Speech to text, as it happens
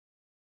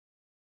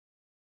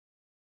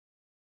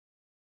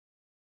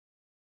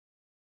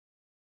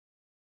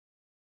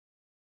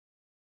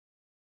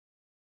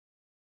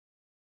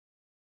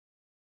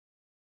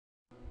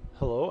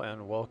Hello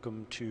and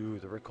welcome to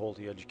the Rick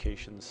Holte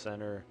Education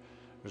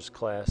Center's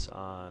class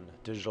on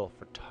digital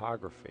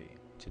photography.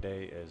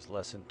 Today is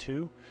lesson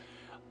 2,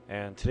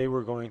 and today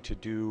we're going to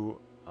do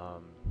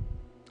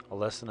a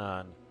lesson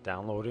on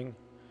downloading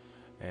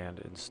and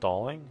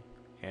installing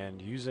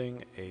and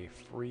using a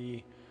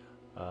free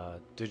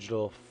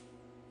digital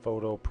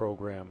photo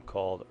program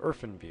called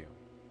Irfanview.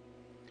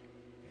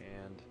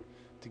 And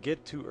to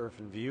get to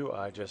Irfanview,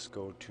 I just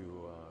go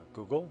to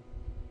Google.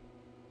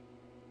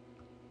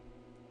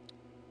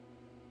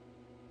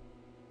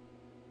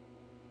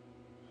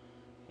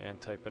 And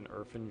type in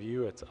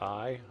Irfanview. It's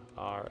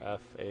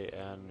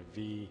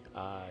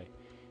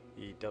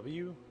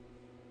IRFANVIEW.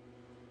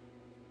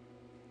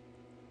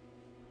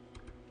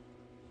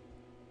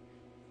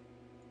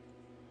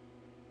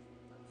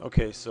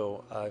 Okay,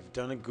 so I've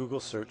done a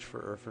Google search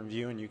for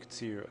Irfanview, and you can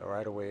see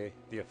right away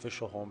the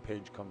official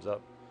homepage comes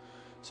up.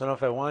 So now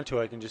if I want to,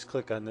 I can just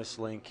click on this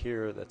link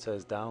here that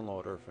says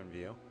download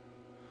Irfanview.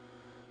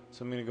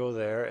 So I'm going to go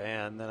there,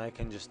 and then I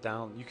can just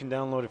you can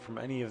download it from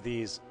any of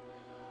these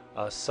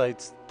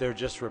sites. They're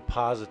just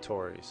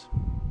repositories.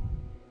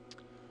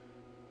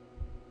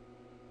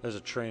 There's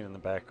a train in the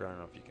background. I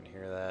don't know if you can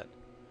hear that.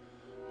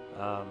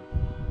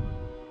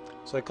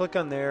 So I click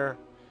on there,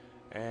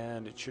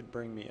 and it should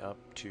bring me up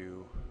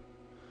to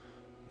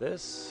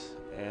this,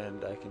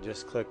 and I can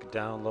just click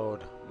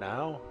download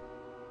now.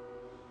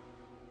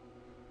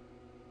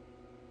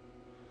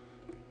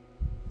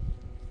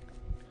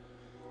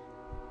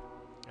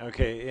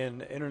 Okay,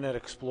 in Internet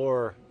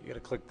Explorer, you got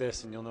to click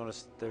this, and you'll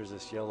notice there's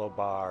this yellow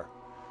bar.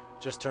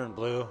 It just turned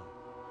blue.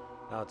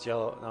 Now it's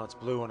yellow. Now it's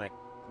blue when I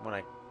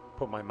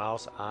put my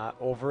mouse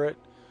over it.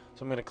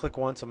 So I'm going to click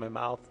once on my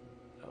mouse,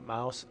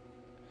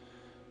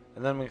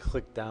 and then I'm going to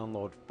click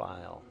download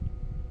file.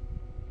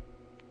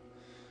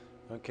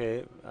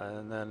 Okay,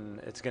 and then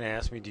it's going to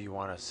ask me, do you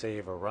want to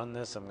save or run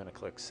this? I'm going to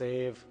click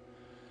save,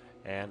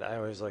 and I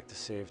always like to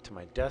save to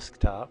my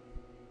desktop.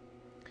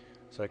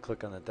 So I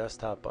click on the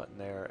desktop button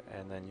there,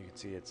 and then you can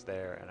see it's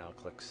there, and I'll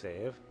click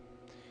save.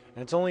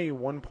 And it's only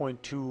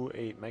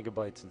 1.28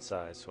 megabytes in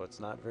size, so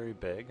it's not very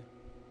big.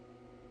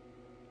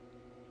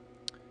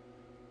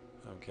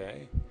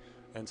 Okay,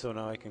 and so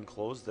now I can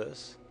close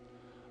this.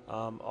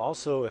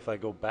 Also, if I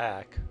go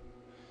back,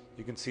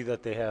 you can see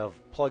that they have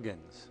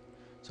plugins.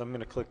 So I'm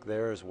going to click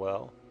there as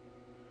well,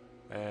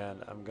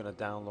 and I'm going to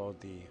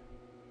download the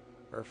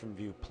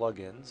Irfanview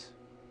plugins.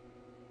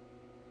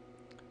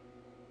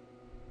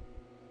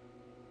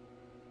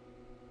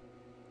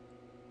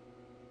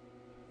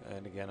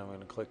 And again, I'm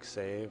going to click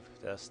save,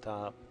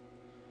 desktop,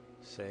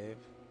 save.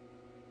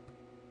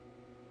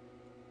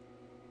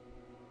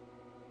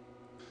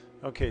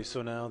 Okay,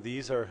 so now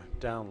these are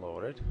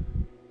downloaded,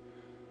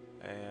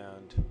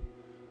 and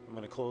I'm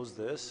going to close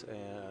this,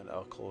 and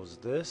I'll close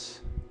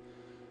this.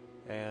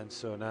 And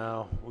so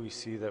now we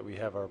see that we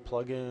have our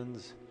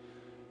plugins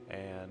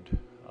and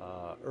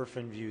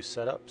Irfanview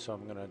set up. So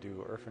I'm going to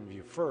do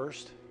Irfanview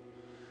first.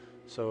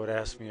 So it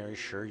asks me, are you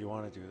sure you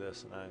want to do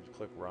this? And I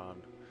click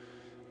run.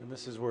 And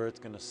this is where it's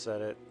going to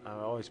set it. I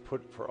always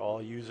put for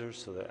all users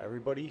so that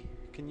everybody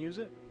can use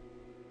it.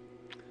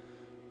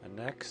 And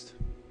next.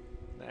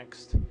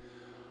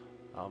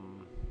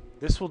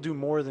 This will do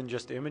more than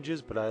just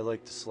images, but I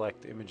like to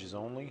select images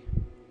only.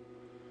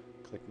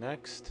 Click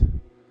next.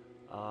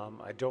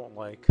 I don't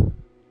like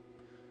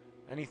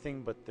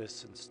anything but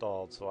this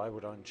installed, so I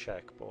would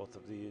uncheck both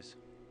of these.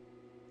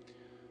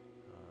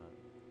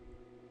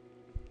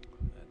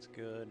 That's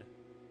good.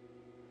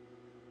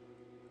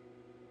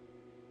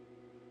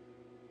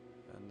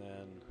 And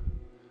then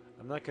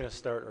I'm not going to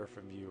start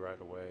Irfanview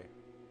right away.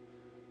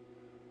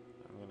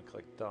 I'm going to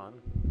click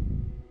done,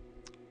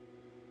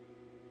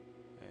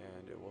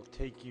 and it will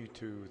take you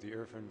to the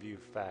Irfanview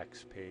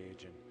facts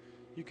page, and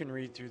you can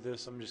read through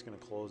this. I'm just going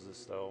to close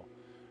this though,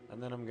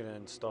 and then I'm going to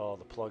install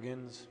the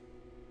plugins.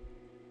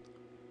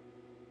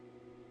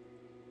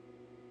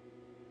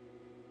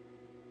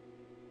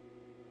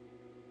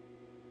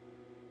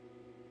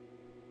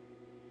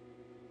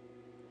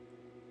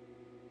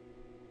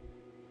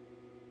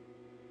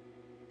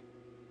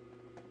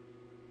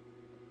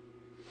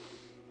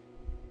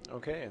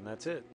 Okay, and that's it.